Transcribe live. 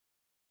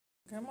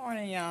Good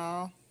morning,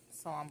 y'all.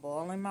 So I'm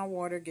boiling my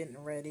water,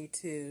 getting ready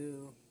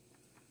to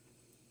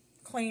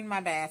clean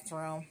my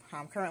bathroom.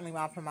 I'm currently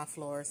mopping my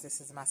floors.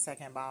 This is my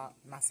second pot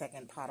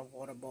of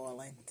water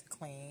boiling to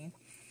clean.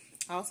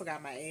 I also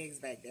got my eggs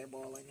back there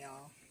boiling,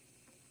 y'all.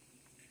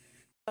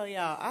 So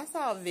y'all, I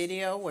saw a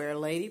video where a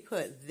lady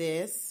put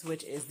this,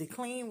 which is the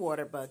clean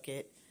water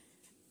bucket,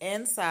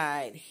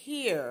 inside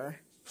here,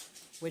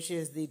 which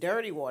is the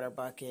dirty water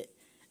bucket,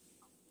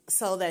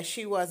 so that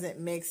she wasn't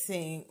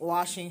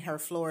washing her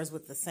floors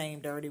with the same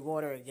dirty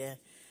water again.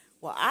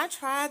 Well, I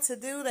tried to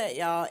do that,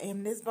 y'all,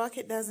 and this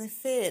bucket doesn't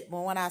fit.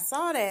 But when I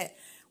saw that,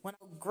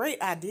 great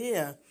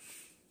idea.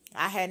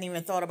 I hadn't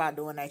even thought about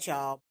doing that,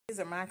 y'all. These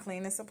are my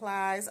cleaning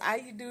supplies.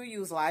 I do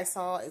use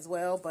Lysol as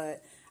well,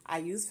 but I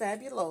use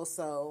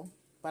Fabuloso.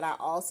 But I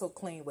also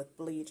clean with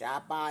bleach.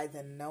 I buy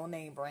the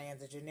no-name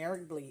brands, the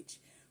generic bleach,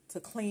 to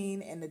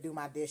clean and to do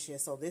my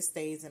dishes. So this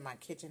stays in my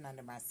kitchen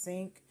under my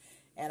sink.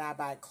 And I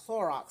buy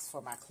Clorox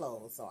for my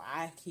clothes. So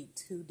I keep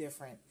two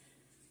different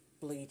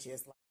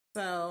bleaches.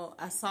 So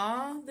I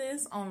saw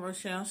this on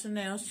Rochelle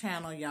Chanel's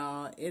channel,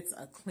 y'all. It's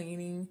a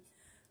cleaning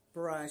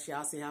brush.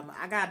 Y'all see how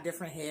I got a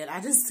different head. I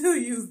just still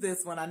use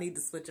this one. I need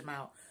to switch them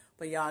out.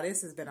 But y'all,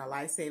 this has been a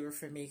lifesaver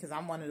for me because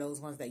I'm one of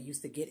those ones that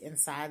used to get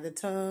inside the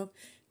tub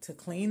to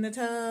clean the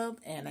tub.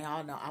 And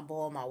y'all know I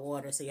boil my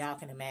water, so y'all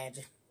can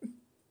imagine.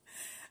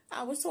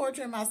 I was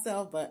torturing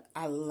myself, but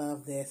I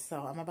love this.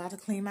 So I'm about to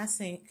clean my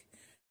sink.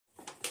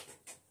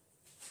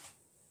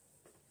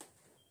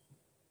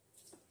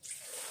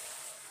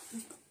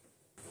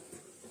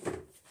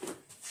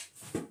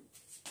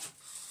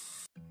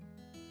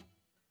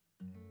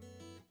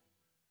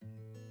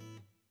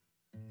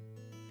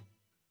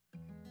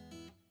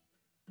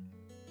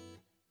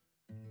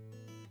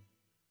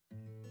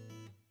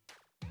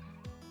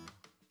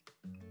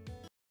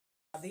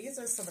 These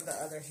are some of the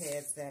other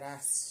heads that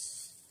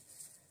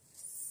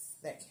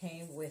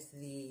came with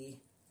the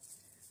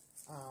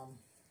oh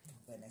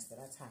goodness, did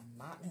I tie a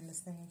knot in this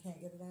thing and can't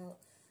get it out?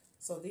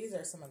 So these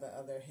are some of the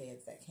other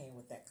heads that came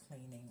with that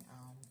cleaning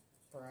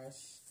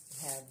brush.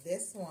 I have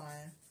this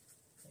one.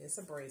 It's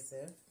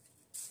abrasive.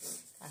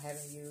 I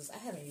haven't used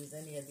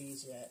any of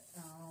these yet.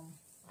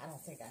 I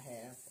don't think I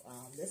have.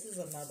 This is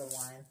another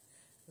one.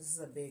 This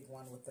is a big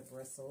one with the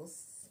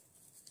bristles.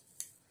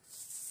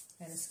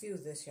 And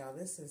excuse this, y'all.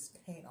 This is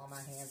paint on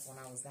my hands when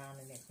I was down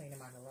in there cleaning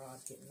my garage,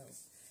 getting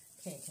those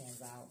paint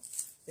cans out.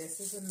 This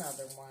is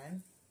another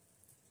one.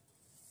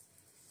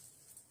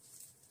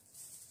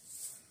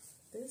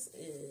 This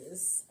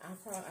is,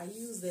 I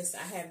use this,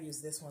 I have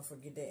used this one for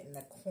getting in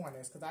the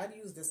corners, because I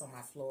use this on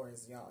my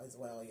floors, y'all, as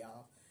well,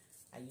 y'all.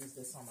 I use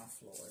this on my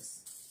floors.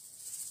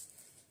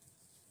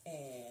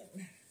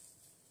 And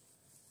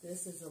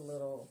this is a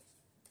little,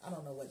 I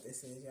don't know what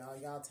this is, y'all.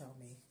 Y'all tell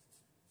me.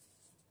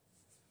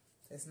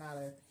 It's not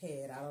a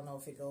head. I don't know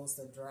if it goes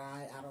to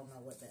dry. I don't know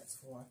what that's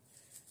for.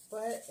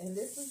 But, and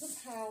this is the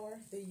power,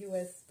 the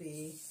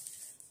USB.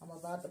 I'm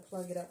about to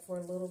plug it up for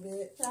a little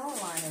bit. Shower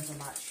liners are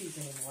not cheap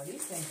anymore.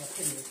 These things are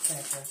pretty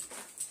expensive.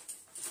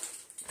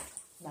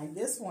 Like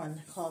this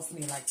one cost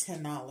me like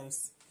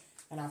 $10.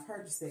 And I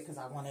purchased it because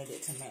I wanted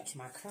it to match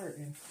my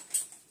curtain.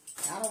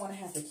 I don't want to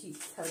have to keep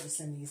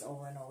purchasing these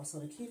over and over. So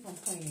to keep them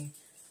clean,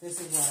 this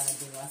is what I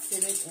do. I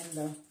fit it in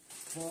the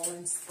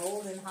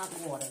boiling hot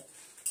water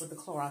with the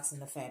Clorox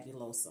and the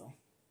Fabuloso.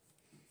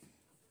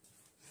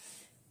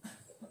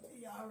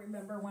 Y'all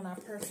remember when I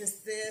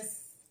purchased this?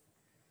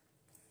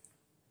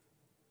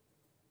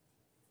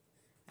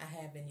 I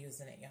have been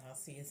using it, y'all.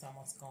 See, it's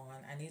almost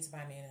gone. I need to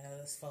buy me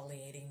another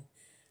exfoliating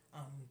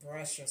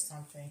brush or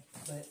something.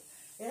 But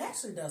it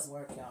actually does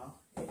work, y'all.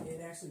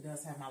 It actually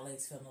does have my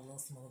legs feeling a little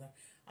smoother.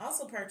 I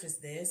also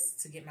purchased this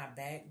to get my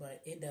back,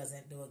 but it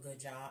doesn't do a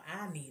good job.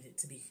 I need it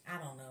to be, I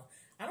don't know.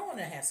 I don't want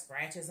to have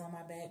scratches on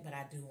my back, but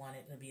I do want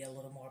it to be a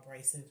little more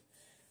abrasive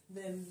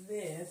than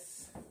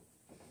this.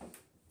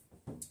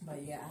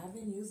 But yeah, I've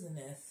been using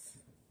this.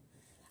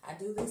 I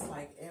do this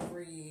like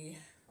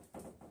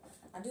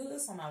I do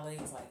this on my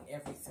legs like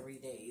every 3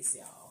 days,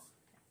 y'all.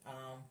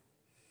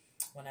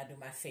 When I do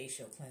my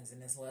facial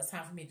cleansing as well. It's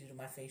time for me to do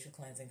my facial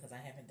cleansing because I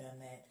haven't done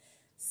that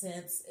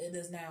since it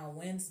is now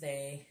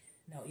Wednesday.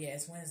 No, yeah,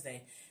 it's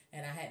Wednesday.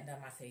 And I hadn't done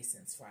my face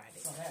since Friday.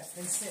 So that's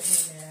been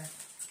sitting in there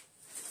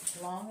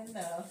long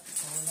enough.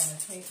 So we're going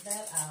to take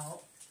that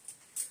out.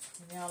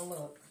 And y'all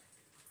look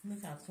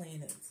how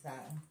clean it's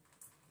gotten.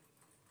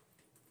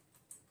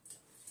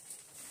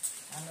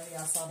 I know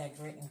y'all saw that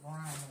grit and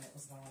grime when it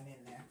was going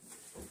in there.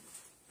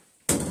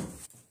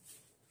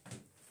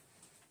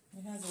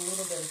 It has a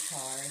little bit of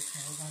charge,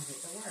 and we're going to get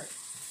to work.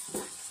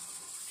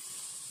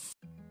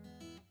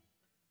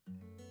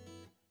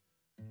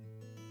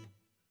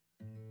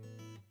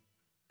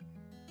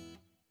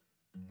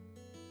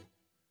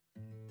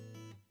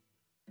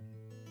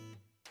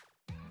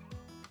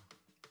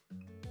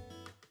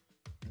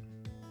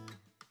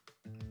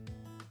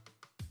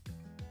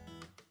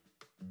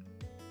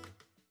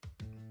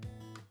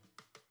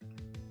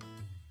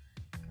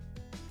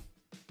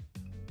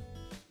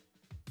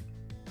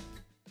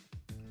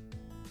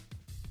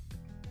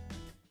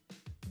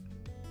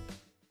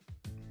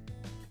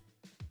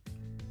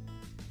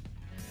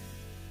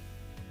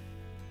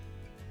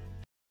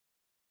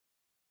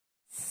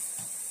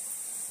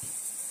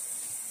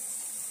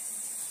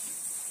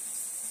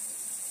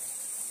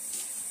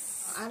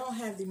 I don't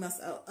have the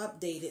most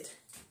updated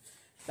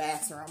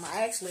bathroom.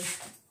 I actually,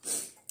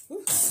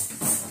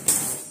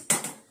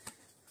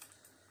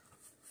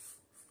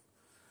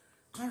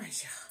 all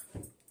right,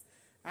 y'all.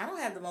 I don't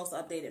have the most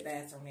updated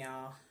bathroom,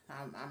 y'all.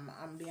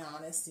 I'm be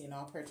honest. You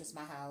know, I purchased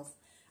my house.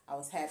 I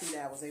was happy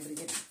that I was able to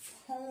get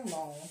a home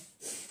loan.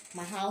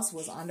 My house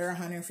was under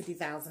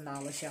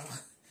 $150,000, y'all.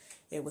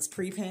 It was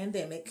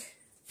pre-pandemic.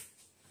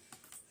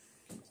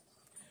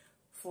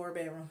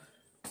 4-bedroom,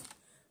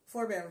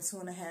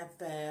 2.5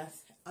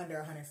 bath, under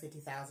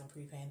 $150,000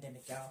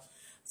 pre-pandemic, y'all.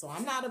 So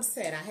I'm not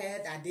upset.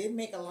 I did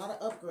make a lot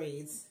of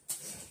upgrades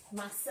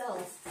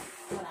myself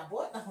when I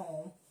bought the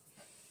home.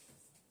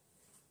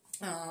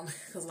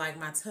 Cause like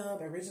my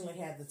tub originally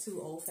had the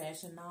 2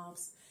 old-fashioned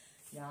knobs.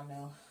 Y'all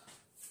know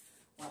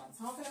what I'm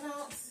talking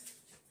about.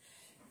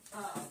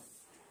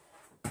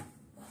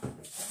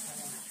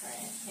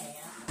 Trash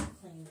can,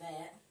 clean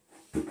that.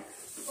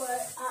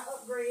 But I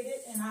upgraded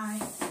and I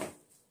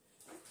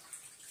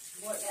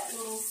bought that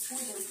little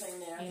squiggly thing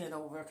there. Paint it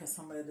over because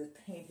some of the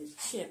paint is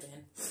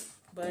chipping.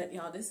 But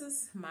y'all, this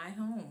is my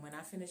home. When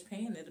I finish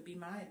paying, it'll be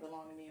mine,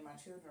 belong to me and my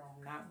children.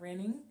 I'm not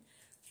renting.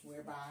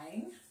 We're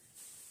buying.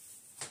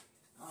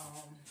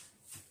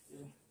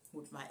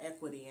 With my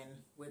equity and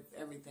with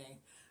everything,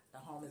 the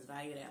home is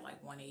valued at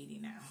like $180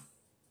 now.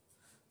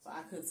 So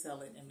I could sell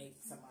it and make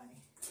some money.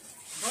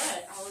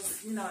 But I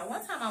was, you know, at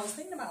one time I was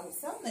thinking about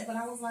selling it, but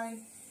I was like,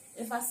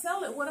 if I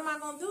sell it, what am I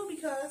going to do?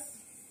 Because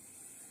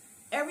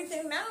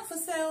everything now for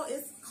sale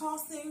is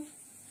costing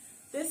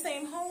this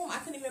same home. I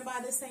couldn't even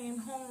buy this same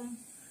home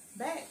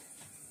back.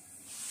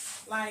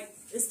 Like,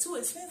 it's too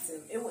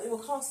expensive. It will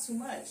cost too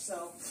much.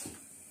 So,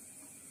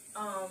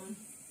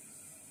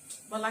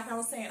 but like I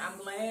was saying, I'm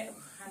glad.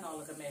 I know I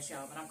look a mess,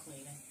 y'all, but I'm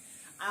cleaning.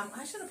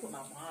 I should have put my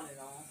bonnet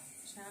on,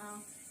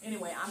 child.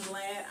 Anyway, I'm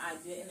glad I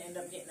didn't end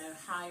up getting a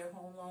higher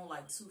home loan,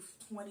 like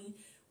 $220,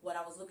 what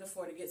I was looking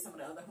for to get some of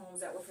the other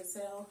homes that were for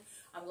sale.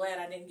 I'm glad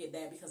I didn't get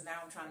that because now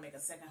I'm trying to make a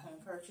second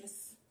home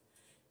purchase.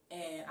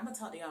 And I'm going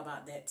to talk to y'all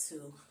about that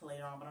too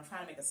later on, but I'm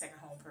trying to make a second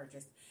home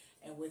purchase.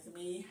 And with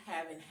me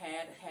having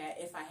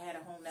if I had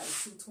a home that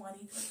was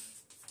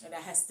 $220 and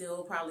that has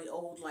still probably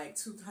owed like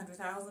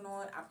 $200,000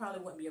 on, I probably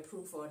wouldn't be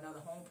approved for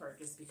another home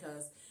purchase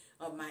because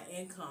of my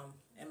income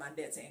and my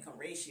debt to income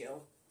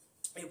ratio.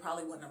 It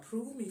probably wouldn't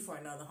approve me for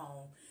another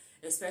home,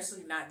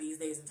 especially not these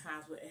days and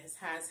times where as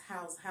high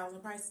as housing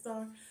prices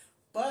are.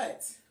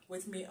 But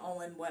with me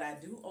owing what I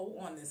do owe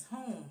on this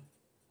home,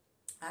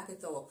 I could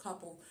throw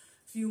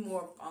few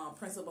more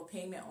principal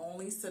payment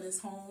onlys to this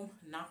home,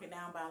 knock it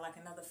down by like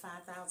another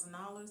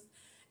 $5,000,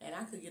 and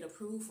I could get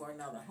approved for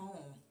another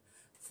home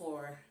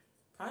for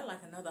probably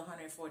like another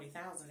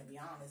 $140,000 to be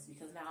honest,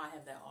 because now I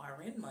have that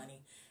RN money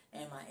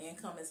and my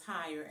income is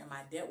higher and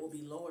my debt will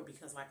be lower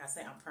because like I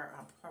said,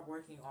 I'm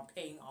working on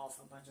paying off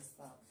a bunch of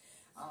stuff.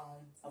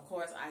 Of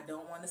course, I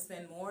don't want to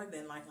spend more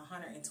than like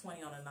 $120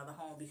 on another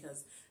home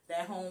because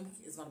that home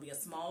is going to be a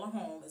smaller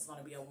home. It's going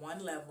to be a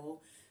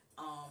 1-level.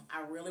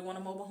 I really want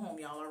a mobile home.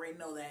 Y'all already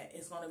know that.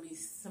 It's going to be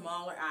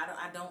smaller.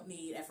 I don't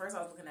need, at first I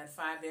was looking at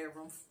a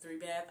 5-bedroom,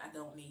 3-bath. I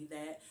don't need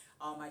that.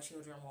 All my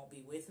children won't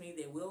be with me.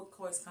 They will, of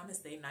course, come and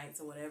stay nights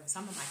or whatever.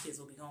 Some of my kids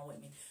will be going with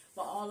me.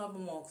 But all of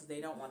them won't because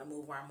they don't want to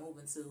move where I'm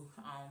moving to.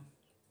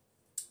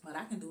 But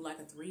I can do like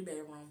a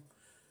 3-bedroom,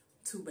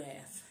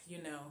 2-bath,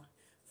 you know.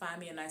 Find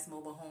me a nice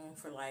mobile home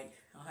for like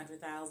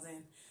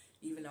 $100,000.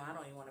 Even though I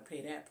don't even want to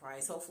pay that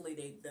price. Hopefully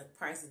the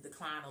prices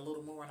decline a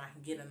little more and I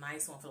can get a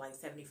nice one for like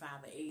 $75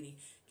 or $80.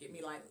 Get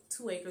me like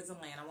 2 acres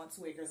of land. I want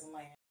 2 acres of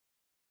land.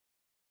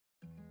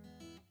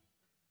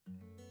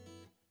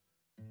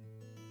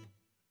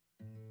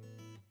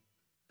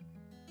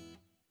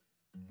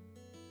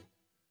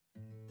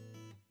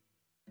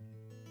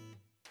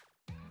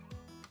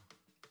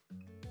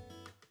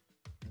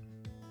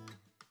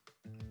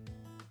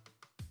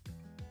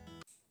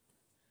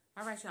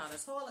 All right, y'all. The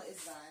toilet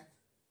is done.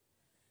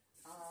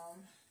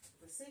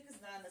 The sink is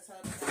done, the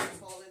tub is done,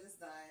 the toilet is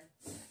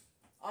done.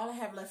 All I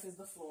have left is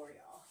the floor,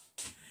 y'all.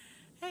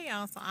 Hey,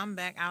 y'all. So I'm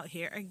back out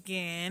here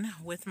again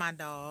with my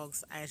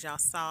dogs. As y'all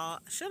saw,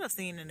 should have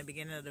seen in the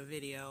beginning of the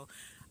video,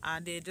 I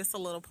did just a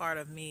little part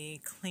of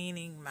me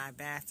cleaning my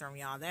bathroom,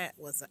 y'all. That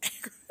was an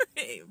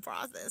aggravating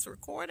process.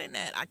 Recording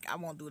that, I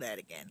won't do that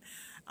again.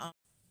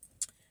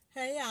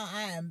 Hey y'all,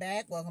 I am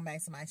back. Welcome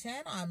back to my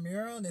channel. I'm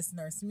Muriel. This is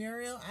Nurse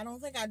Muriel. I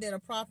don't think I did a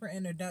proper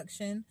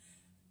introduction,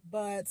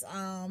 but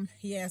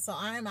yeah, so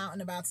I'm out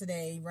and about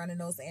today running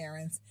those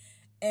errands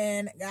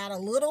and got a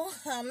little,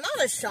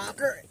 not a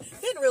shocker.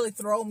 Didn't really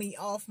throw me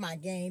off my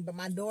game, but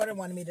my daughter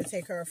wanted me to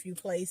take her a few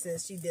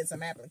places. She did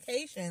some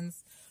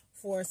applications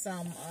for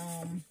some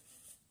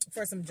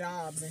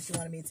jobs, and she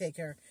wanted me to take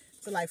her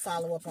to like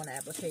follow up on the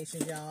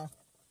applications, y'all.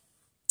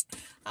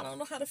 I don't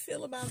know how to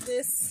feel about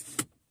this.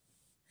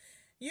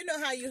 You know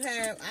how you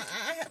have,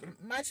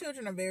 my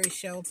children are very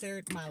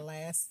sheltered. My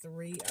last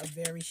 3 are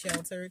very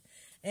sheltered.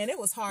 And it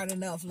was hard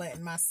enough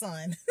letting my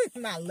son,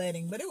 not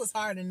letting, but it was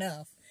hard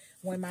enough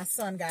when my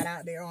son got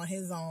out there on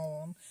his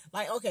own.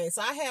 Like, okay,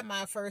 so I had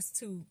my first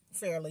two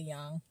fairly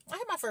young. I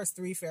had my first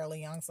three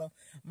fairly young. So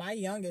my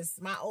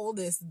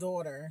oldest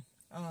daughter,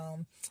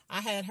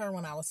 I had her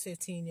when I was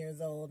 15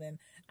 years old, and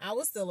I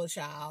was still a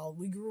child.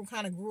 We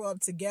kind of grew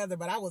up together,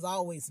 but I was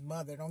always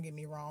mother. Don't get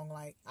me wrong.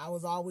 Like, I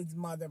was always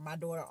mother. My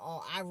daughter,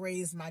 I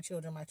raised my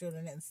children. My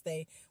children didn't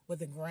stay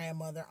with a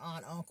grandmother,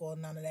 aunt, uncle,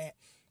 none of that.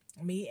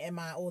 Me and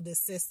my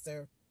oldest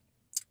sister,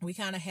 we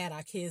kind of had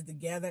our kids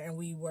together, and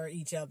we were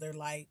each other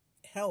like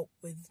help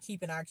with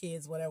keeping our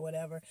kids,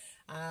 whatever.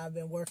 I've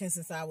been working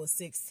since I was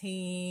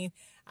 16.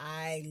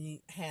 I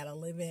had a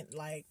living,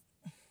 like,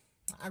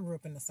 I grew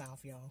up in the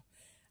South, y'all.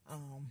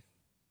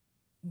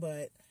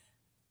 But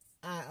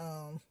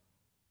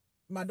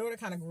my daughter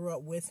kind of grew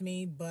up with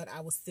me, but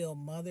I was still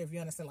mother, if you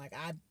understand. Like,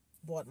 I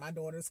bought my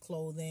daughter's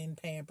clothing,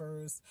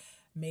 Pampers,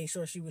 made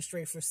sure she was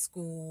straight for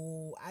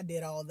school. I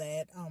did all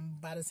that.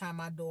 By the time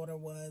my daughter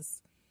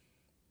was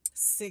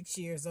 6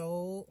 years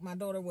old,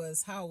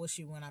 how old was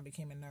she when I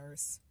became a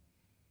nurse?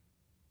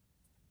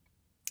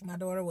 My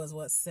daughter was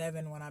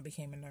 7 when I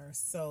became a nurse.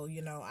 So,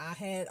 I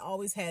had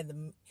always had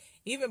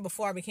even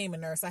before I became a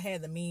nurse, I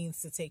had the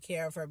means to take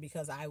care of her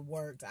because I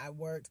worked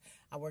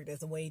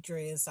as a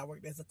waitress. I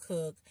worked as a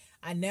cook.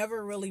 I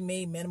never really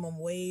made minimum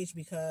wage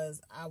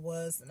because I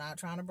was not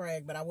trying to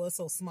brag, but I was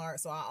so smart.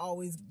 So I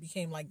always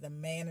became like the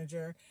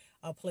manager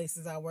of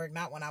places I worked.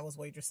 Not when I was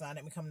waitress, so I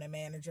didn't become the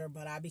manager,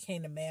 but I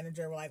became the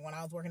manager. Like when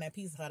I was working at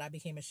Pizza Hut, I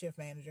became a shift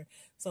manager.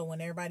 So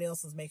when everybody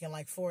else was making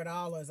like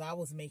 $4, I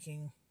was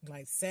making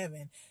like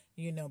 $7.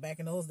 Back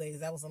in those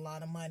days, that was a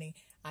lot of money.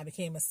 I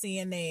became a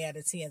CNA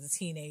as a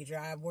teenager.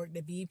 I worked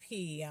at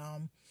BP.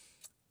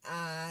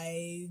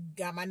 I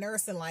got my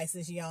nursing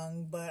license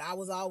young, but I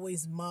was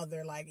always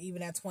mother. Like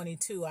even at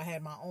 22, I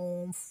had my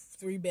own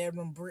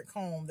 3-bedroom brick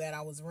home that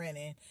I was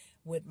renting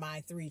with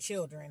my 3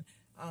 children.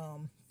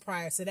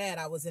 Prior to that,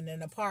 I was in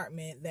an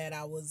apartment that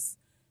I was,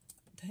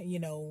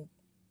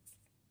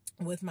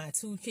 with my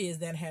 2 kids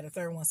that had a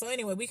third one. So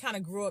anyway, we kind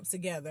of grew up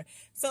together.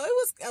 So it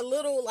was a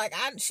little like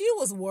she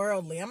was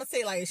worldly. I'm gonna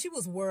say like she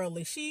was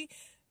worldly. She,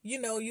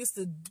 used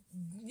to,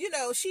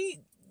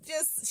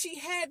 she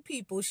had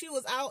people. She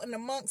was out and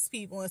amongst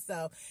people and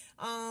stuff.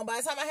 By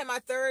the time I had my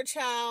 3rd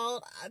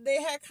child, they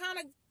had kind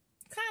of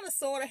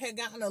sort of had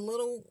gotten a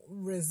little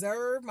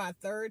reserved. My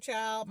 3rd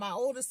child, my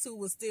oldest 2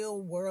 was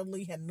still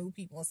worldly, had new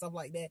people and stuff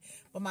like that.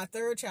 But my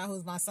 3rd child,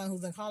 who's my son,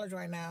 who's in college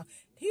right now,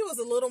 he was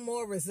a little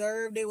more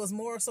reserved. It was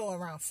more so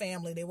around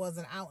family. They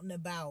wasn't out and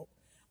about,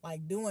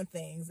 like doing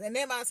things. And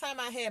then by the time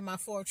I had my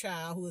 4th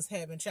child, who was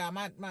Heaven child,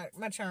 my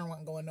churn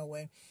wasn't going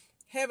nowhere.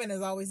 Heaven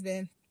has always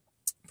been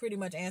pretty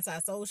much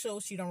antisocial.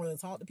 She don't really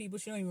talk to people.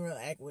 She don't even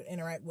really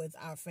interact with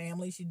our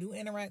family. She do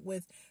interact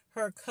with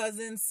her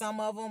cousins, some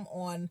of them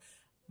on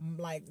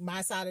like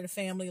my side of the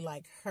family,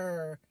 like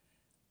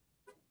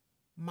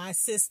my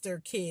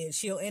sister kids.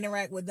 She'll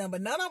interact with them,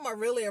 but none of them are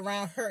really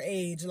around her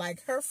age.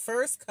 Like her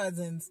first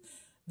cousins,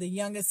 the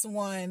youngest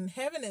one,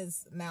 Heaven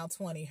is now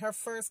 20. Her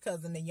first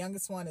cousin, the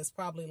youngest one, is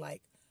probably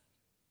like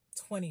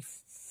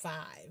 25,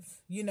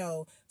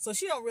 so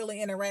she don't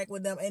really interact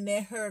with them. And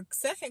then her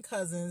second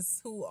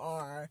cousins, who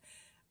are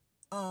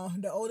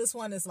the oldest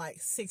one is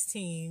like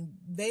 16.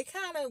 They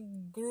kind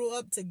of grew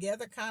up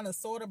together, kind of,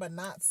 sort of, but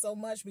not so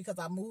much because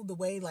I moved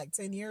away like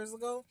 10 years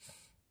ago.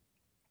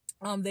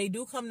 They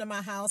do come to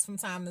my house from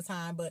time to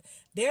time, but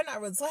they're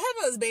not really. So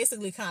Heaven was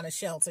basically kind of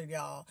sheltered,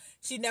 y'all.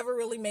 She never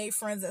really made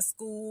friends at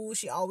school.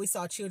 She always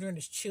saw children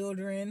as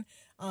children.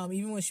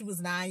 Even when she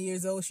was 9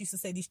 years old, she used to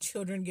say, "These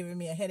children giving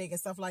me a headache," and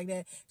stuff like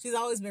that. She's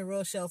always been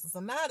real sheltered. So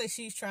now that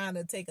she's trying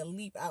to take a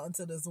leap out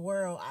into this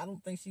world, I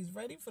don't think she's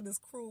ready for this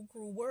cruel,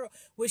 cruel world.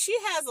 Well, she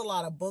has a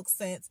lot of book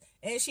sense,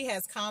 and she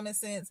has common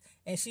sense,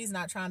 and she's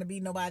not trying to be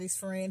nobody's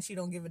friend. She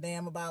don't give a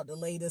damn about the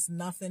latest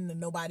nothing that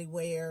nobody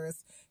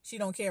wears. She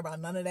don't care about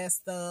none of that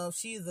stuff.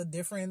 She's a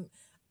different,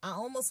 I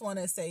almost want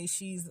to say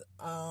she's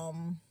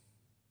not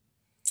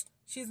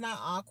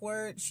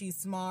awkward. She's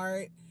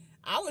smart.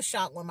 I was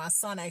shocked when my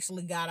son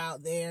actually got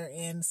out there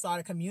and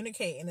started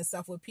communicating and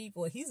stuff with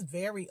people. He's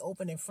very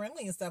open and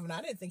friendly and stuff, and I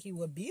didn't think he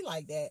would be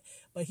like that,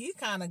 but he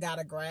kind of got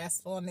a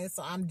grasp on this.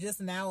 So I'm just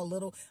now a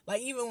little,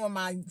 like, even when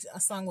my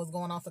son was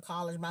going off to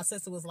college, my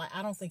sister was like,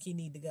 I don't think he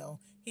need to go.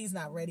 He's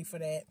not ready for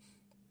that.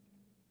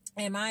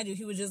 And mind you,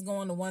 he was just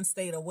going to one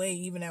state away.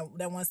 Even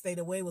that one state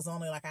away was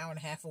only like an hour and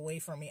a half away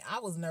from me.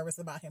 I was nervous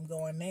about him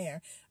going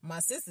there.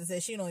 My sister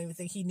said she don't even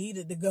think he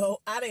needed to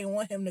go. I didn't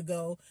want him to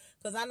go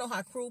because I know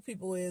how cruel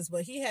people is,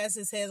 but he has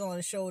his head on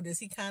his shoulders.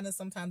 He kind of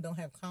sometimes don't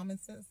have common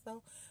sense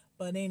though.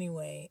 But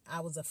anyway,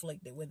 I was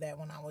afflicted with that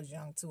when I was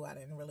young too. I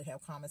didn't really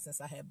have common sense.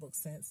 I had book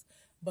sense.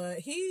 But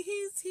he's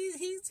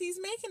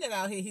making it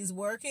out here. He's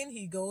working.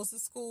 He goes to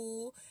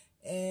school.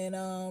 And,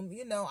 I'm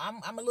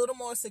a little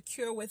more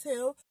secure with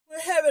him.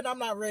 With Heaven, I'm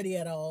not ready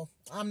at all.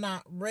 I'm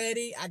not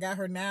ready. I got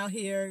her now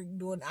here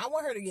I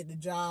want her to get the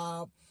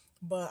job,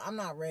 but I'm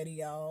not ready,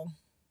 y'all.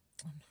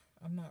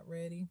 I'm not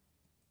ready.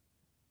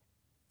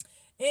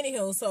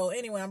 Anywho, so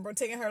anyway, I'm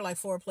taking her like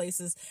 4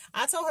 places.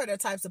 I told her the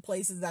types of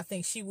places I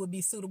think she would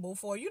be suitable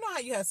for. You know how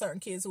you have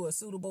certain kids who are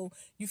suitable,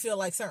 you feel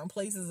like certain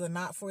places are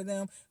not for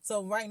them.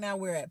 So right now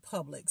we're at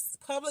Publix.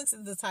 Publix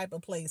is the type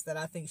of place that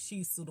I think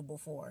she's suitable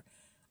for.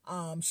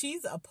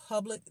 She's a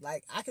public,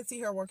 like I can see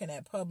her working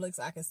at Publix.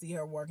 I can see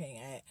her working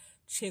at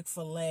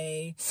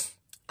Chick-fil-A.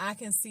 I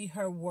can see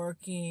her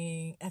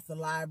working at the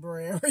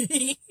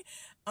library.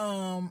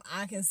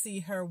 I can see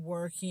her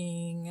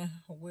working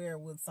where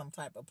with some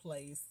type of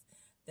place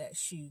that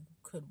she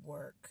could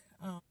work.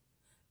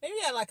 Maybe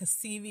at like a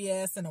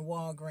CVS and a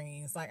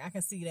Walgreens. Like I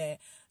can see that.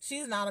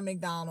 She's not a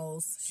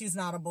McDonald's. She's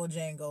not a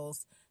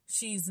Bojangles.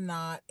 She's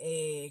not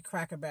a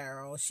Cracker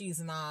Barrel. She's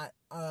not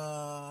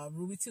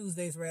Ruby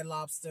Tuesday's, Red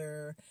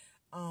Lobster,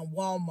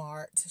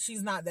 Walmart.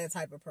 She's not that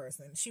type of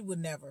person. She would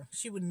never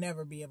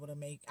be able to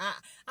make,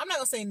 I'm not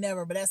gonna say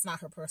never, but that's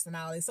not her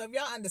personality. So if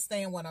y'all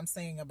understand what I'm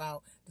saying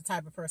about the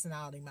type of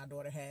personality my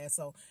daughter has,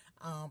 so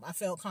I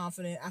felt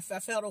confident. I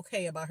felt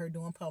okay about her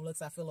doing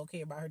Publix. I feel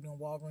okay about her doing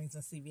Walgreens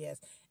and CVS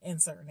in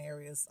certain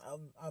areas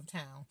of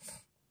town.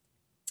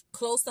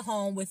 Close to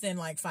home, within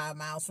like 5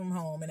 miles from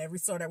home, and every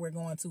store that we're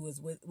going to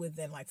is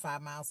within like 5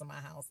 miles of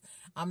my house.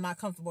 I'm not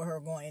comfortable with her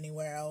going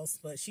anywhere else,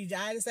 but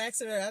I just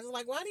asked her, I was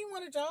like, why do you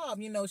want a job?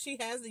 You know, she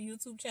has the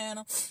YouTube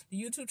channel.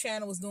 The YouTube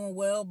channel was doing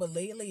well, but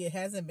lately it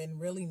hasn't been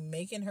really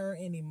making her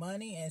any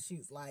money, and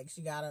she's like,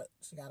 she gotta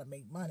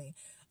make money.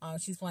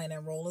 She's planning to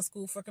enroll in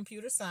school for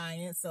computer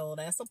science, so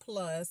that's a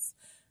plus.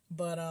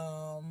 But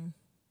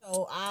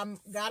so I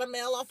got a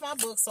mail off my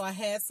book. So I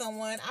had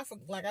someone,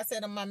 like I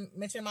said,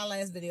 mentioned in my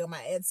last video,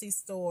 my Etsy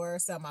store,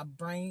 sell my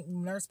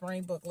nurse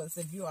brain booklets.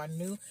 If you are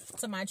new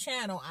to my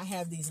channel, I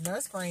have these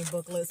nurse brain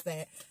booklets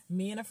that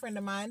me and a friend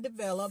of mine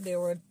developed. They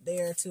were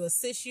there to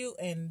assist you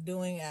in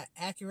doing an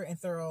accurate and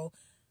thorough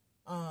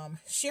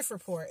shift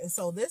report. And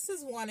so this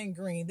is one in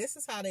green. This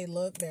is how they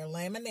look. They're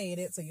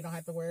laminated, so you don't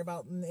have to worry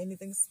about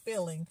anything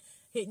spilling,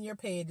 hitting your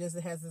pages.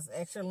 It has this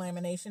extra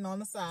lamination on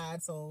the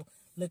side, so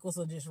liquids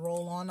will just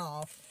roll on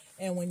off.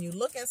 And when you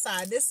look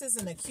inside, this is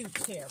an acute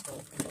care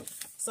book.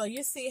 So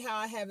you see how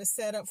I have it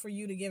set up for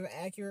you to give an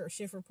accurate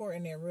shift report,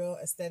 and they're real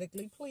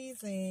aesthetically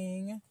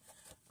pleasing.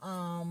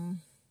 Yeah,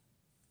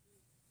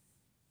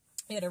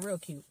 they're real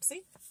cute.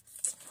 See?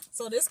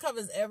 So this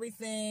covers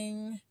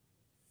everything,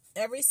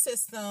 every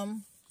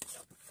system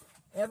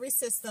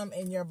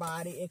in your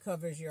body. It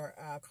covers your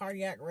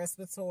cardiac,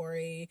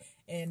 respiratory,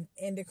 and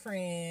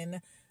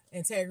endocrine,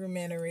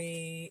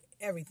 integumentary,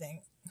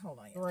 everything. Hold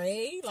on.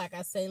 Gray, like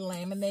I say,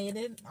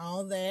 laminated,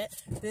 all that.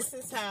 This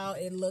is how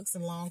it looks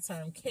in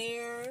long-term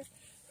care.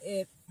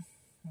 Let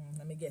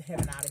me get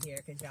Heaven out of here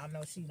because y'all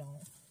know she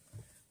don't.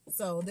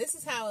 So this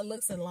is how it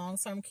looks in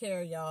long-term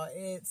care, y'all.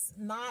 It's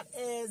not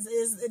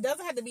it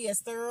doesn't have to be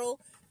as thorough,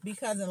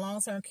 because in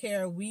long-term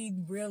care,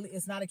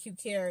 it's not acute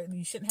care.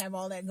 You shouldn't have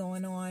all that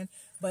going on,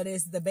 but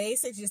it's the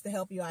basics just to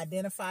help you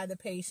identify the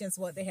patients,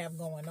 what they have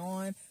going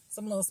on.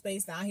 Some little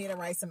space down here to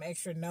write some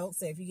extra notes,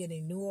 so if you get any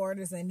new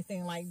orders or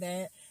anything like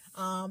that.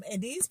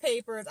 And these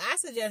papers, I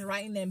suggest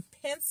writing in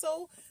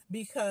pencil,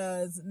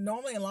 because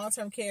normally in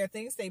long-term care,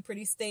 things stay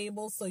pretty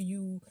stable, so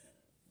you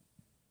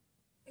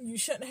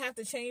shouldn't have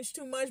to change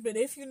too much. But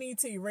if you need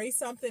to erase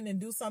something and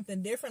do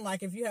something different,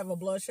 like if you have a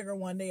blood sugar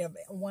one day of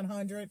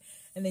 100,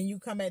 and then you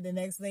come back the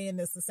next day and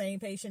it's the same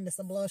patient, it's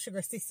a blood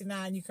sugar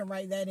 69, you can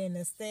write that in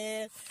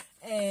instead.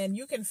 And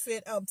you can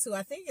fit up to,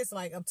 I think it's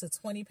like up to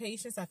 20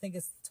 patients. I think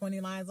it's 20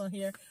 lines on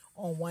here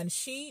on one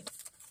sheet.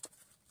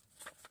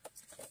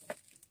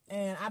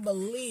 And I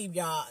believe,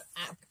 y'all,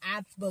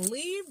 I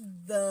believe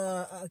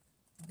the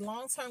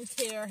long-term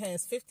care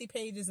has 50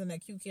 pages and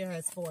acute care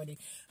has 40.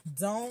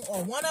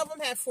 Or one of them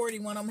had 40,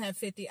 one of them had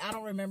 50. I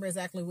don't remember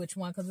exactly which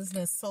one, because it's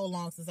been so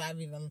long since I've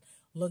even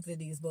looked at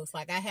these books.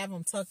 Like, I have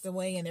them tucked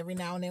away, and every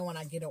now and then when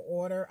I get an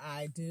order,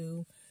 I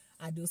do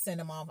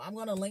send them off. I'm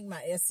going to link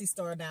my Etsy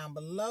store down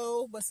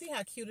below, but see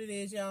how cute it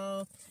is,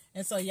 y'all.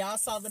 And so y'all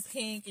saw the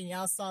pink and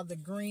y'all saw the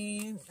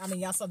green. I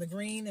mean, y'all saw the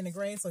green and the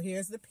gray, so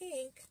here's the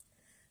pink.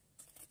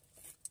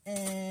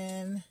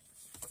 And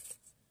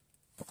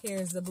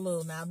here's the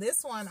blue. Now,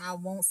 this one, I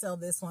won't sell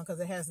this one because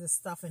it has this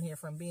stuff in here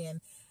from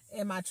being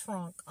in my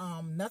trunk.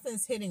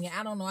 Nothing's hitting it.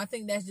 I don't know. I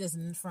think that's just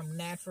from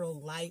natural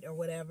light or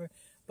whatever.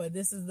 But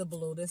this is the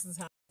blue. This is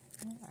how.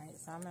 All right.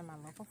 So I'm in my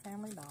local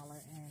Family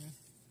Dollar, and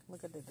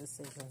look at the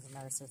decisions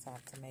nurses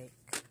have to make.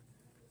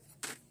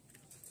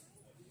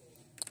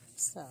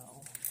 So,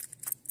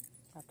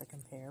 I have to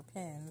compare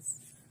pens.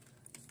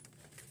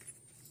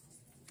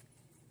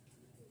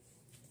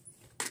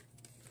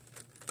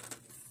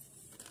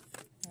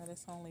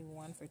 It's only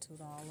one for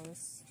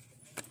 $2.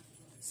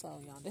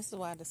 So, y'all, this is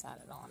what I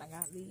decided on. I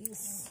got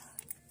these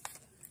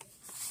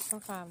for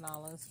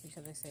 $5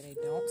 because they say they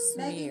don't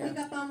smear. Pick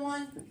up on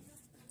one.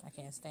 I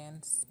can't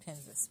stand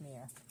pens that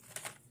smear.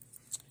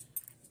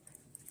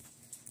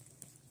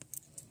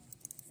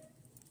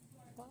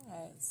 But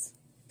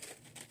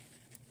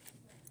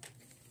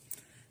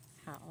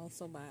I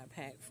also buy a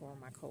pack for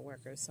my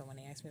coworkers, so when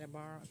they ask me to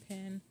borrow a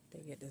pen, they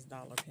get this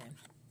dollar pen.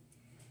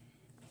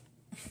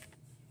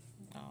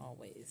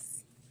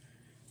 Always.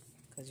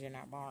 because you're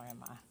not borrowing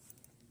my.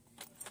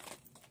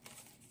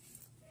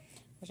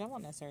 Which I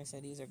won't necessarily say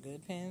these are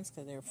good pens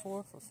because they're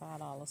 4 for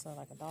 $5, so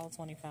like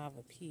 $1.25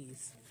 a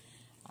piece.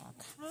 I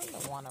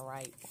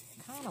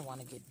kind of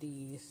want to get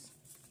these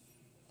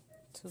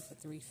 2 for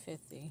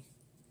 $3.50.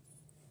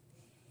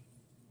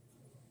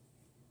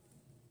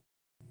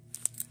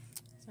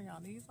 So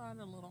y'all, these are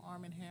the little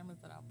Arm & Hammers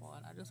that I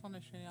bought. I just want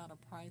to show y'all the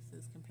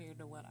prices compared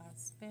to what I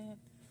spent.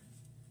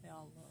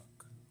 Y'all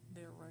look,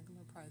 their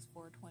regular price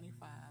 $4.25.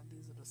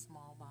 These are the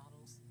small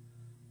bottles.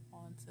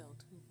 On sale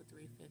 2 for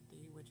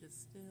 $3.50, which is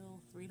still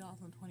 $3.25.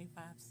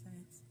 I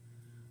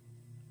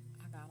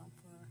got them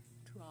for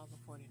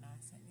 $2.49,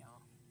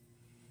 y'all.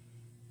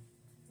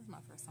 This is my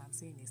first time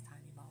seeing these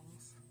tiny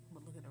bottles,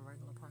 but look at the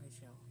regular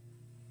price, y'all.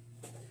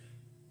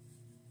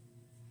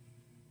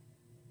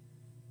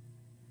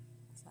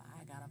 So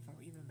I got them for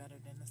even better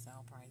than the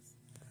sale price.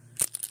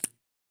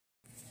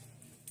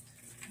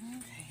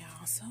 Okay,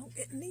 y'all. So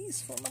getting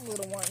these for my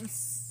little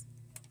ones.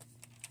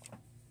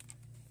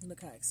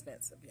 Look how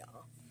expensive,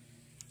 y'all.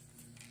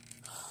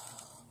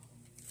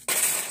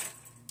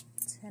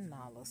 $10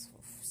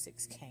 for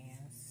 6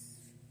 cans.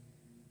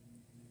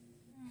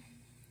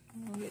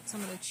 I'm gonna get some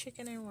of the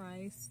chicken and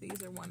rice.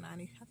 These are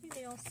 $1.90. I think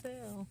they on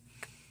sale.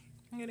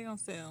 Yeah, they on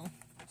sale.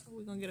 So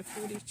we're gonna get a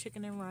few of these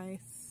chicken and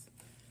rice.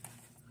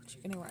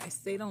 Chicken and rice.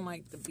 They don't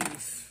like the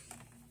beef.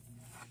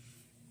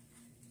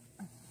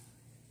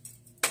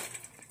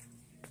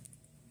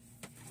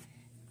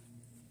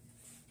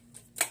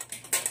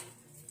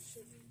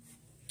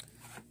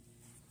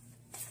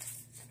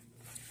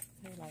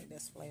 They like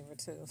this flavor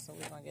too, so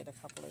we're gonna get a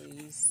couple of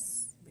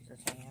these bigger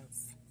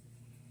cans.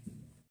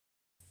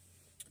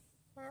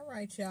 All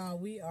right, y'all,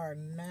 we are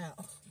now,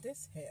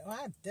 this hair,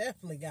 I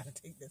definitely got to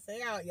take this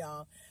hair out,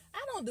 y'all. I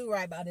don't do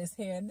right by this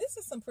hair. This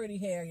is some pretty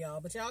hair,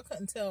 y'all, but y'all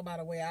couldn't tell by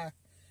the way I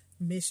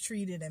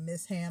mistreated and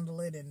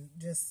mishandled it and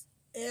just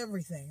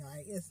everything.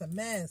 Like, it's a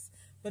mess.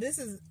 But this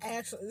is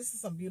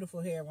some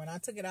beautiful hair. When I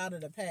took it out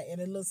of the pack, and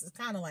it's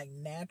kind of like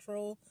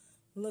natural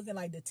looking,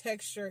 like the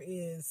texture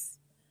is,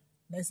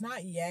 it's not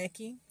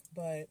yucky,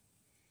 but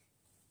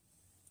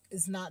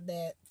it's not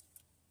that,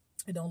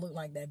 it don't look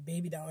like that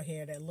baby doll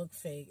hair that look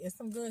fake. It's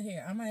some good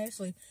hair. I'm gonna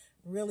actually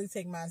really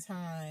take my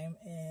time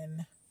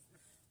and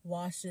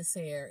wash this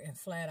hair and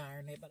flat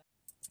iron it. But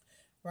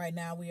right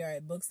now we are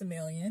at Books A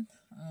Million.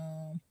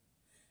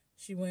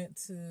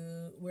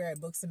 We're at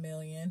Books A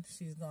Million.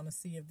 She's gonna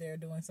see if they're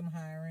doing some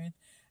hiring.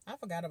 I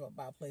forgot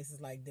about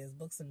places like this.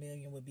 Books A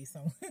Million would be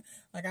some,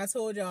 like I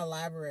told y'all,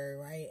 library,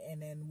 right?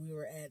 And then we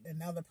were at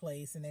another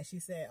place, and then she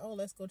said, oh,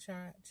 let's go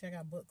check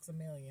out Books A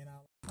Million.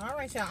 All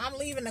right, y'all, I'm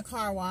leaving the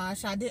car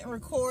wash. I didn't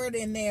record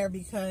in there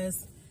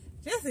because,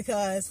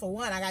 for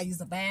one, I got to use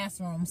the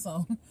bathroom,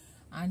 so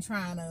I'm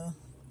trying to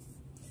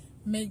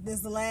make this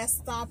the last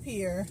stop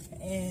here.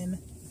 And,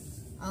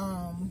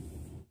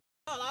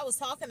 I was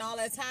talking all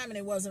that time and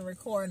it wasn't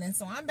recording,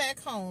 so I'm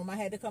back home. I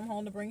had to come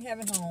home to bring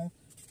Heaven home.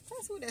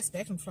 That's what that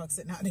Spectrum truck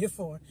sitting out there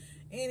for.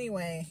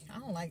 Anyway, I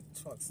don't like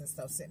trucks and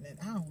stuff sitting in.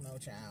 I don't know,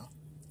 child.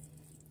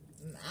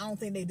 I don't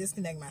think they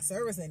disconnect my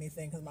service or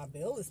anything because my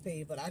bill is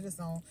paid, but I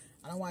don't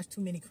watch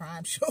too many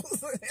crime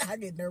shows. I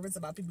get nervous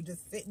about people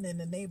just sitting in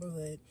the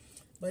neighborhood.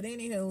 But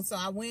anywho, so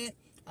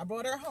I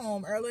brought her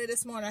home earlier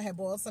this morning. I had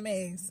boiled some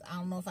eggs. I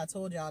don't know if I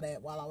told y'all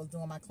that while I was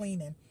doing my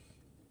cleaning.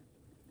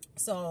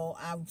 So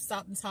I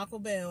stopped at Taco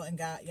Bell and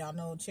got, y'all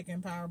know,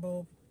 chicken power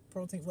bowl,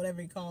 protein,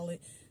 whatever you call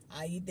it.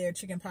 I eat their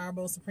chicken power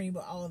bowl, supreme,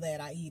 but all of that,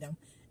 I eat them.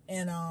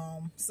 And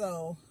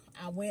so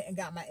I went and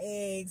got my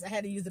eggs. I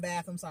had to use the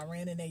bathroom, so I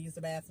ran in there, used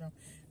the bathroom,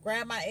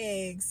 grabbed my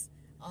eggs,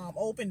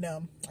 opened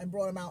them, and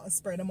brought them out and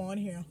spread them on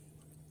here.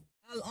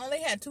 I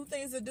only had 2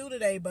 things to do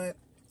today, but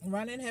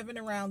running Heaven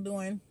around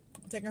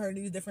taking her to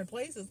these different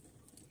places.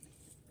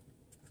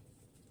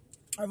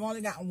 I've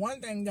only got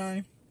one thing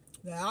done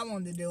that I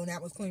wanted to do, and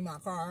that was clean my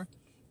car.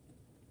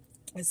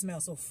 It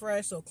smells so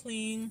fresh, so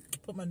clean.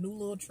 Put my new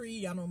little tree,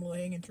 y'all know, little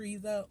hanging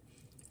trees up.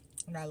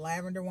 I got a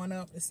lavender one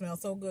up. It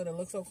smells so good. It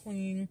looks so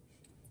clean.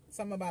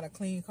 Something about a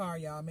clean car,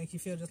 y'all, makes you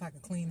feel just like a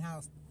clean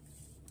house.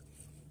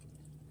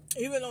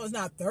 Even though it's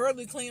not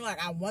thoroughly clean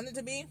like I want it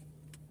to be,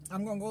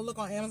 I'm gonna go look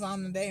on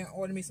Amazon today and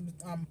order me some,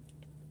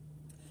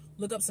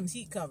 look up some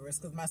heat covers,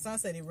 because my son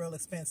said they're real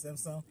expensive.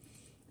 So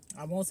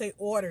I won't say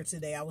order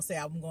today. I will say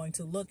I'm going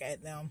to look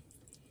at them.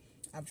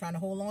 I'm trying to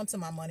hold on to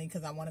my money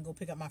because I want to go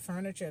pick up my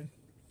furniture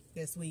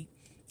this week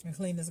and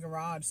clean this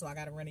garage, so I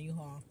got to rent a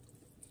U-Haul.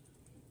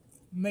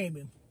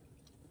 Maybe.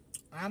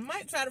 I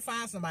might try to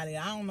find somebody.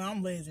 I don't know.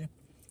 I'm lazy.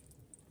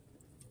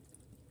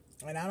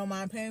 And I don't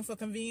mind paying for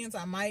convenience.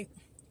 I might,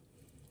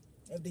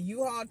 if the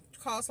U-Haul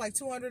costs like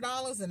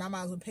 $200, then I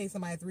might as well pay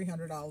somebody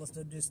 $300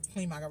 to just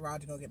clean my garage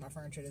and go get my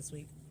furniture this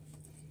week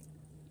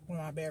when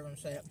my bedroom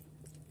set.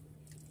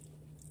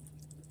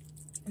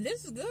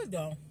 This is good,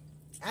 though.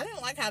 I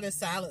didn't like how this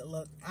salad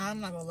looked.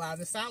 I'm not gonna lie.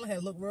 The salad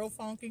had looked real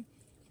funky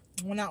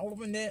when I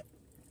opened it.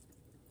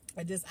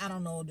 I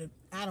don't know.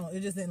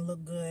 It just didn't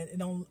look good.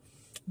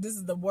 This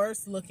is the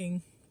worst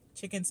looking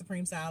chicken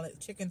supreme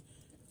salad, chicken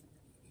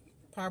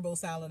power bowl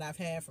salad I've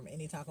had from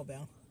any Taco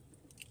Bell.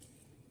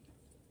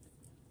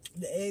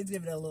 The eggs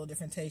give it a little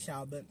different taste,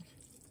 y'all. But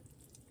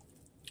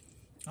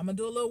I'm going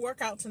to do a little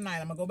workout tonight.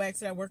 I'm going to go back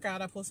to that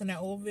workout I posted in that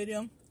old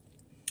video.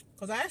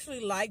 Because I actually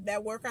like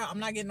that workout. I'm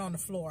not getting on the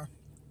floor.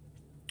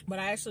 But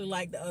I actually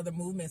like the other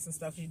movements and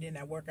stuff you did in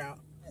that workout.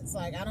 It's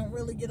like I don't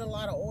really get a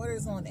lot of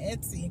orders on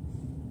Etsy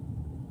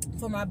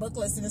for my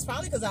booklets. And it's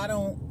probably because I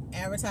don't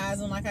advertise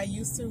them like I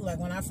used to. Like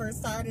when I first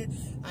started,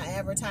 I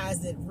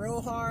advertised it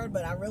real hard.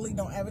 But I really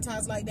don't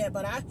advertise like that.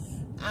 But I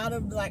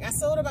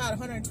sold about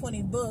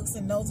 120 books.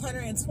 And those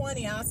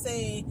 120, I'll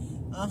say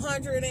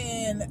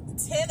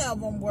 110 of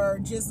them were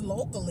just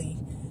locally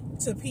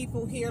to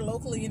people here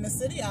locally in the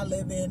city I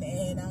live in,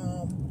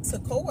 and to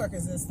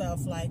coworkers and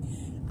stuff. Like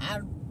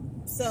I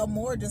sell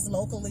more just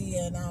locally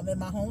and in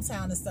my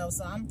hometown and stuff.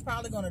 So I'm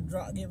probably going to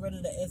get rid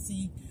of the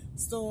Etsy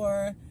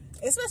store,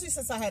 especially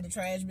since I had the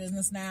trash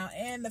business now,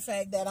 and the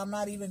fact that I'm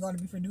not even going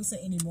to be producing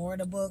any more of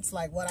the books.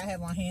 Like what I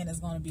have on hand is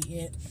going to be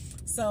it.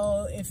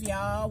 So if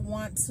y'all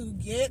want to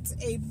get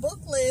a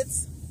booklet,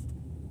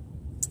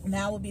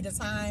 now would be the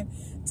time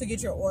to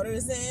get your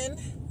orders in,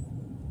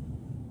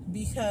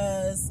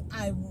 because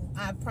I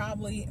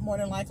probably, more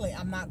than likely,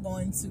 I'm not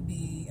going to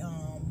be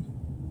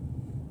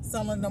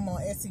selling them on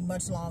Etsy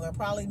much longer.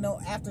 Probably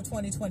after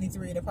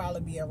 2023, it'll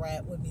probably be a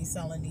wrap with me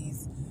selling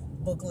these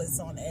booklets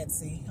on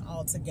Etsy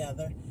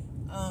altogether.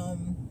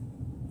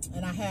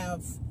 And I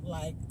have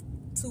like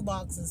 2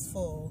 boxes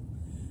full.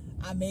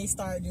 I may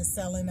start just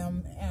selling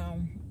them.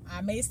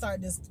 I may start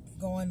just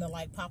going to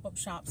like pop-up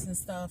shops and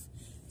stuff,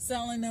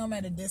 selling them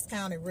at a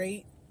discounted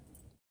rate.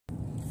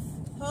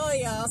 Oh,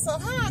 y'all, so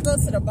how I go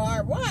to the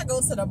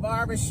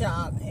barber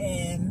shop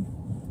and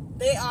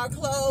they are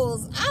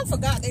closed. I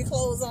forgot they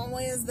close on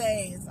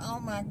Wednesdays.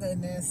 Oh my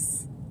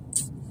goodness.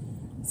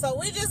 So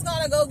we just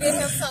gonna go get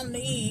him something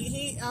to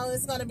eat.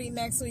 It's gonna be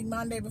next week,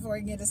 Monday, before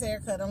he get his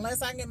haircut.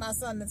 Unless I get my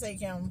son to take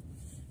him.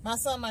 My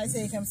son might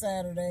take him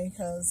Saturday,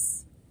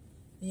 because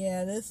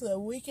yeah, this is a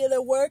weekend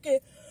of working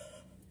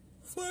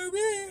for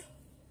me.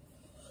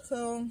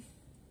 So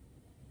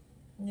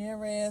yeah,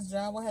 Rez,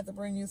 John will have to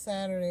bring you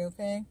Saturday,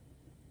 okay?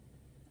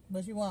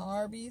 But you want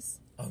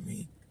Arby's?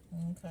 Me.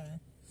 Okay.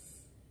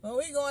 Well,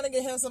 we're going to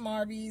get him some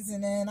Arby's,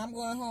 and then I'm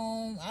going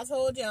home. I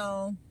told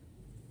y'all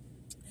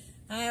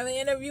I have an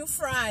interview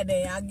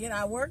Friday. I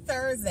work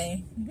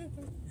Thursday.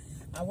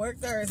 I work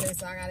Thursday,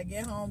 so I got to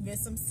get home, get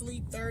some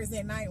sleep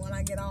Thursday night when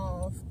I get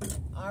off.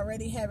 I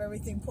already have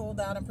everything pulled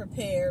out and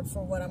prepared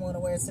for what I'm going to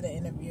wear to the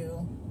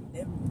interview.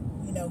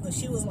 Because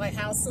she was like,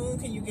 how soon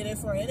can you get in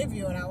for an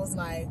interview? And I was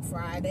like,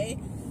 Friday.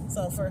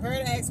 So for her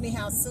to ask me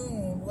how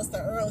soon,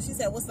 she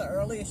said, what's the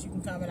earliest you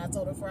can come? And I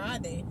told her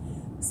Friday.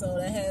 So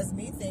that has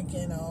me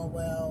thinking, oh,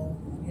 well,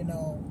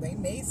 they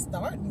may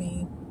start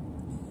me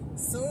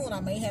soon. I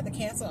may have to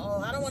cancel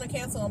all. I don't want to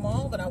cancel them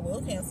all, but I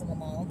will cancel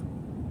them all.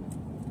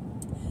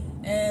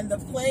 And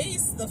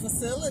the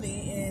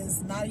facility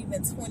is not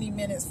even 20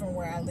 minutes from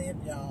where I live,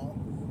 y'all.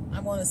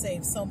 I'm going to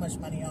save so much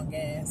money on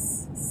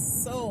gas.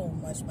 So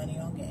much money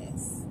on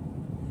gas.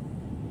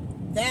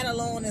 That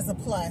alone is a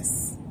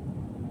plus.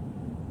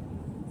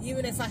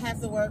 Even if I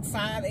have to work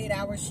 5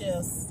 8-hour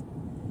shifts,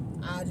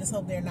 I just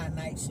hope they're not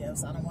night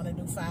shifts. I don't want to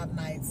do 5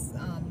 nights.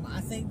 I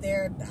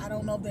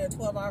don't know if they're a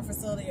 12-hour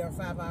facility or a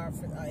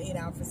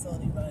 8-hour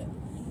facility, but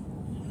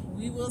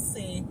we will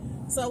see.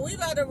 So we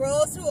about to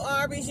roll through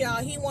Arby's,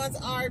 y'all. He wants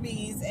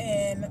Arby's,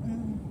 and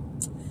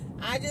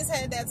I just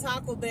had that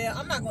Taco Bell.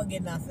 I'm not going to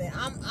get nothing.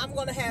 I'm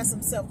going to have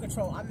some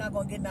self-control. I'm not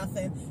going to get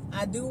nothing.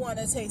 I do want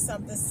to take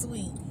something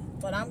sweet,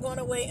 but I'm going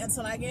to wait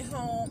until I get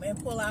home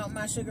and pull out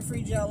my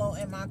sugar-free Jell-O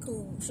and my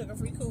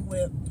sugar-free Cool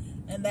Whip,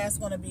 and that's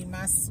going to be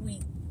my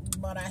sweet.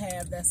 What I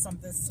have, that's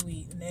something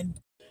sweet. And then,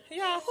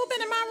 y'all, who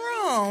been in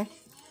my room?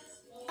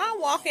 I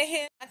walk in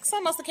here.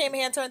 Someone must have came in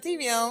here and turned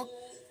TV on,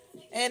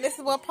 and this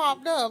is what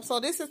popped up.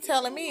 So this is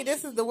telling me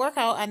this is the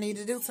workout I need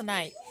to do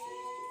tonight.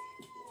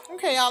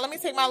 Okay, y'all, let me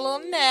take my little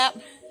nap.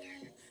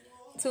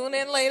 Tune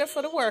in later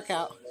for the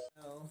workout.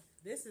 So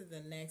this is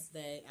the next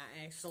day.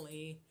 I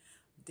actually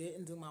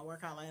didn't do my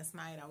workout last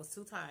night. I was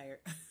too tired.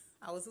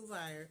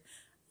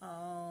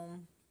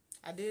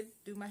 I did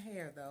do my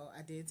hair, though.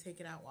 I did take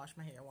it out, wash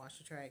my hair, wash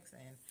the tracks,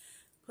 and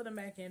put them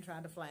back in,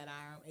 tried to flat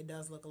iron. It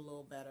does look a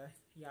little better.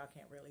 Y'all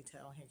can't really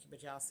tell,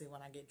 but y'all see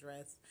when I get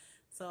dressed.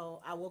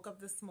 So I woke up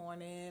this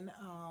morning,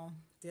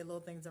 did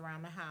little things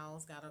around the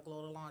house, got a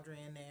load of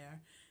laundry in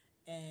there,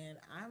 and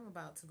I'm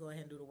about to go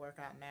ahead and do the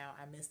workout now.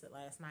 I missed it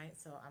last night,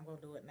 so I'm going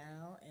to do it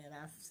now. And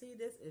I see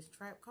this is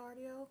trap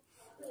cardio.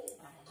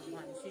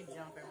 She's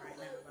jumping right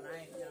now, but I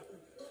ain't jumping.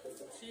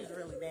 She's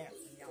really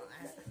dancing, y'all.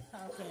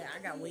 I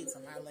got weights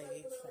on my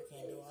legs. I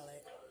can't do all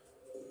that.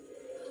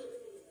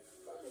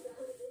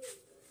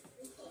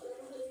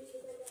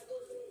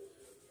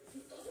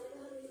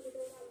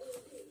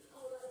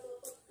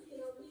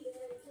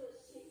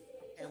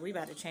 And we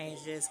about to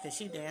change this because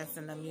she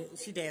dancing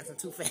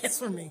too fast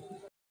for me.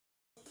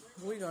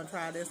 We're going to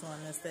try this one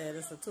instead.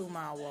 It's a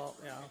 2-mile walk,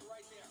 y'all.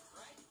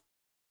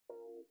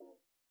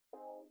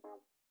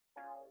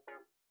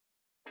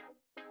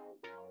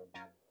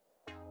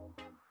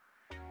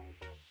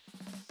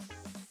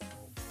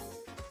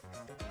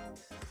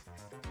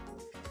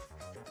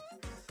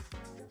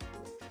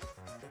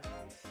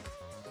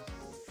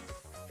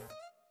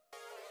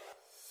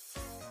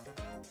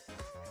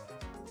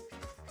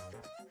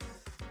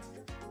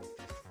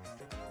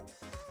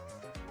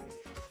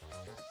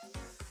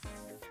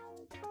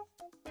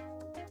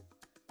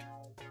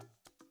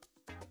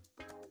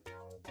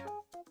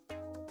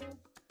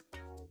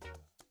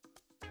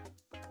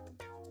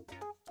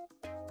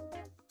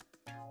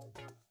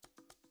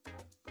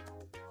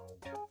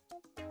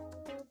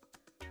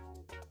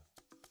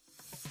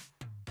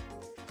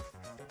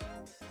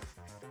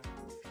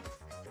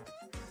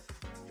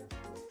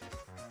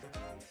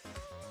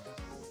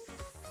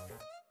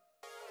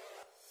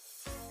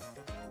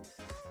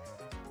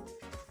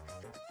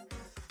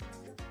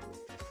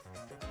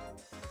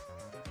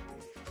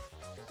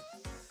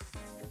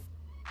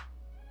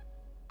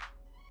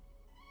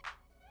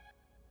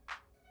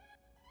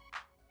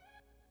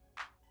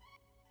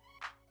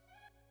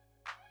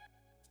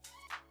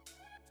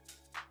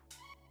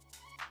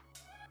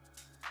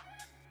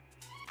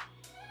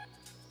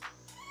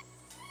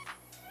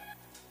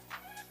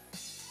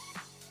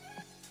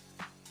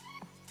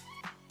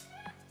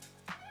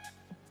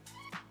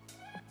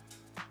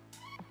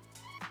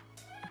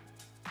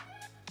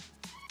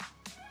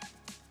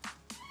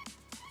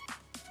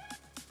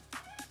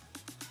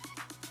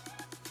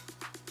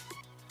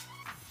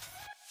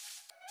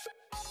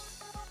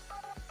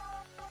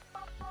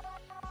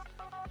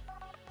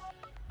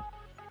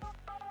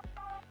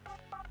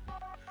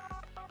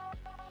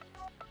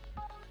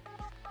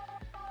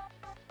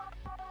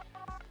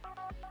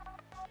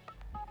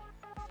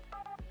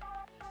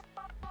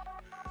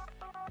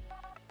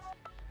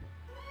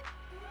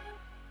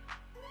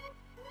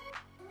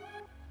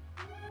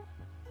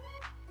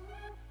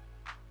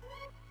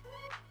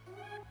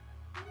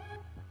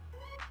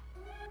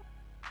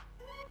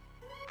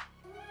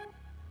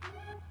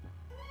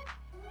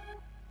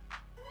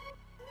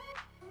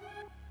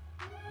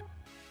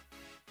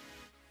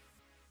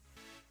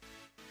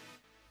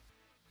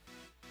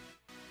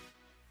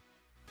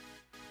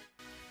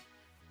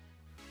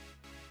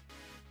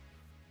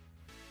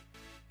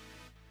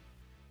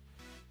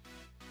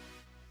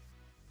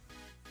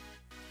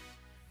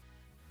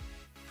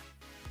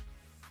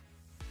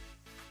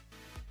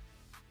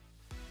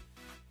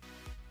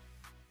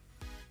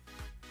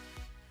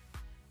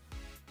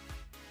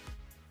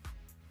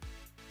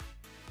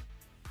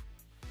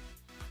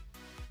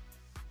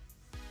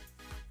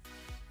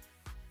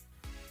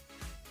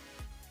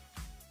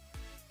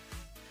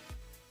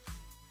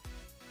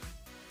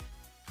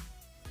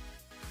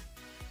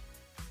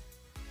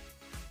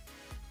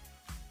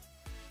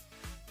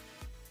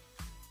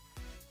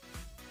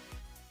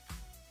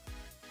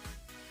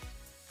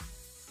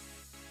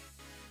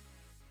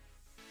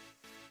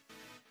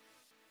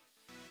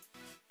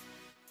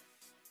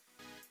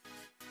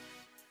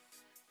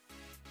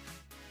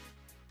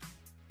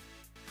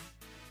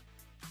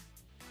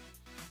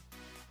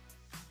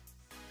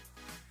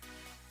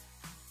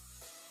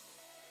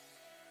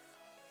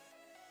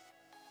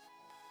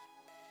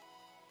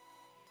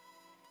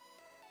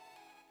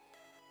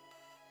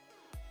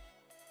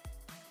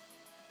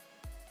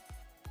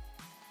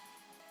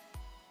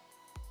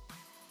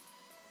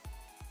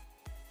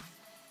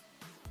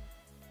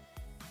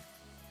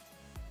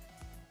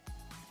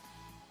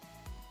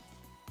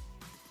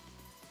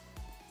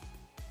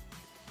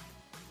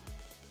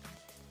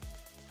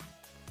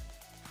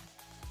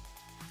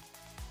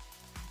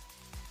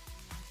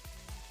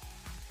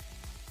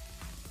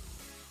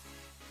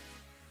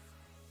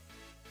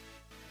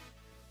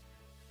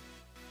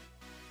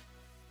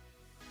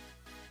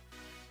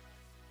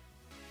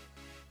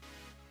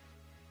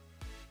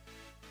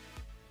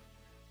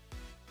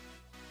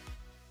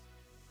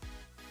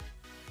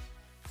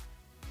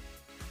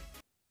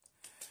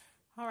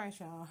 All right,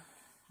 y'all.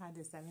 I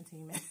did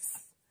 17 minutes.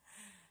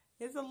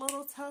 It's a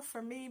little tough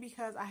for me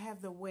because I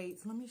have the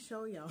weights. Let me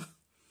show y'all.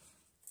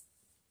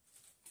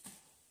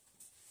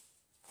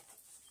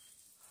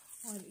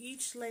 On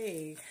each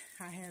leg,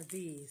 I have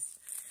these.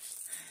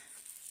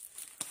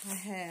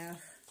 I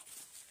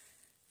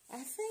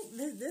think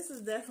this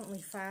is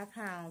definitely 5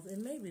 pounds. It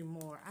may be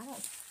more. I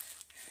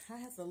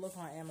have to look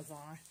on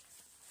Amazon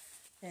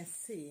and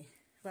see.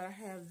 But I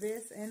have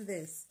this and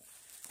this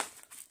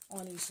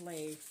on each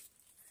leg.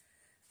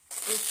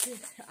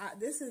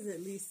 This is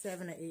at least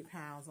 7 to 8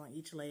 pounds on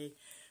each leg.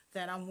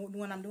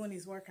 When I'm doing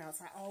these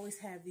workouts, I always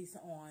have these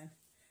on.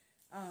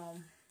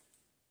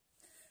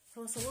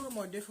 So it's a little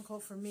more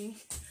difficult for me.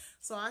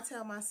 So I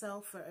tell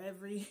myself for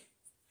every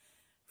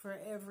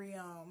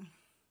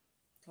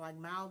like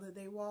mile that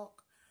they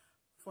walk,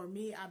 for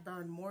me, I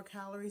burn more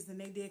calories than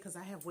they did because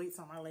I have weights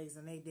on my legs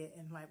than they did.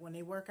 And like when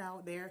they work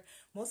out there,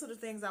 most of the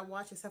things I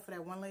watch, except for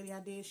that one lady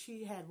I did,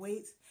 she had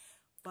weights.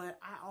 But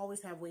I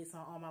always have weights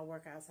on all my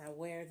workouts. I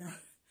wear them.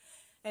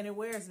 And it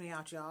wears me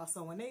out, y'all.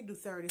 So when they do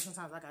 30,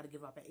 sometimes I got to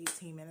give up at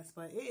 18 minutes.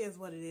 But it is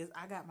what it is.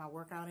 I got my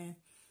workout in.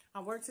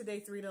 I work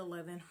today 3 to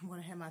 11. I'm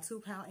going to have my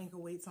 2-pound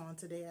ankle weights on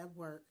today at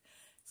work.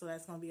 So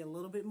that's going to be a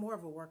little bit more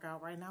of a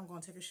workout. Right now I'm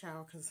going to take a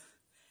shower because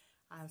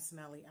I'm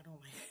smelly. I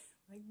don't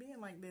like being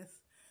like this.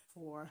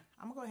 I'm going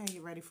to go ahead and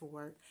get ready for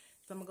work.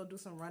 So I'm going to go do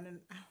some running.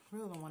 I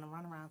really don't want to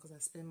run around because I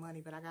spend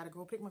money. But I got to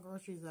go pick my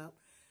groceries up.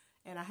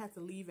 And I have to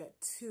leave at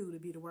 2 to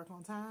be to work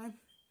on time.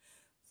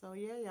 So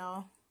yeah,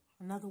 y'all.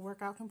 Another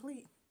workout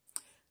complete.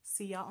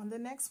 See y'all on the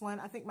next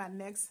one. I think my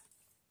next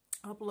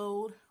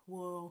upload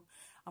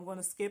I'm going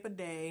to skip a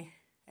day.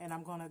 And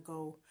I'm going to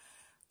go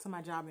to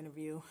my job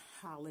interview.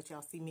 I'll let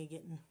y'all see me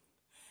getting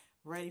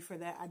ready for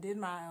that. I did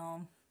my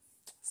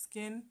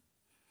skin.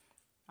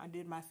 I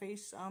did my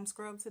face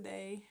scrub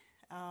today.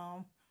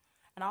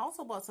 And I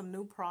also bought some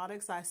new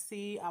products. I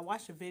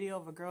watched a video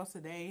of a girl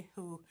today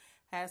who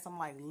had some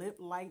like lip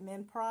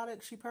lightening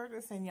products she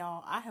purchased. And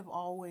y'all, I have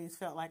always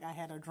felt like I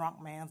had a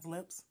drunk man's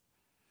lips.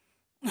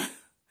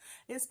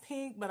 It's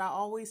pink, but I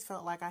always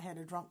felt like I had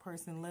a drunk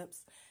person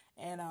lips.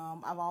 And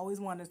I've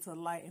always wanted to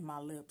lighten my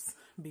lips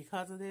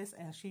because of this.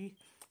 And she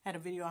had a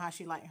video on how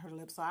she lightened her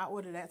lips. So I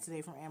ordered that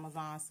today from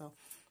Amazon. So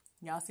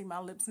y'all see my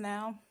lips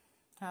now,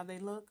 how they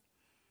look.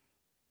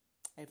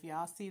 If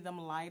y'all see them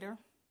lighter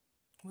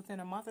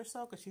within a month or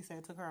so, because she said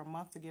it took her a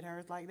month to get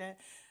hers like that,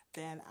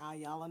 then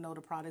y'all will know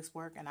the products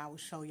work, and I will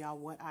show y'all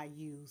what I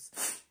use.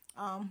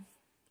 But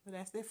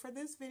that's it for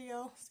this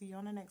video. See you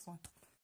on the next one.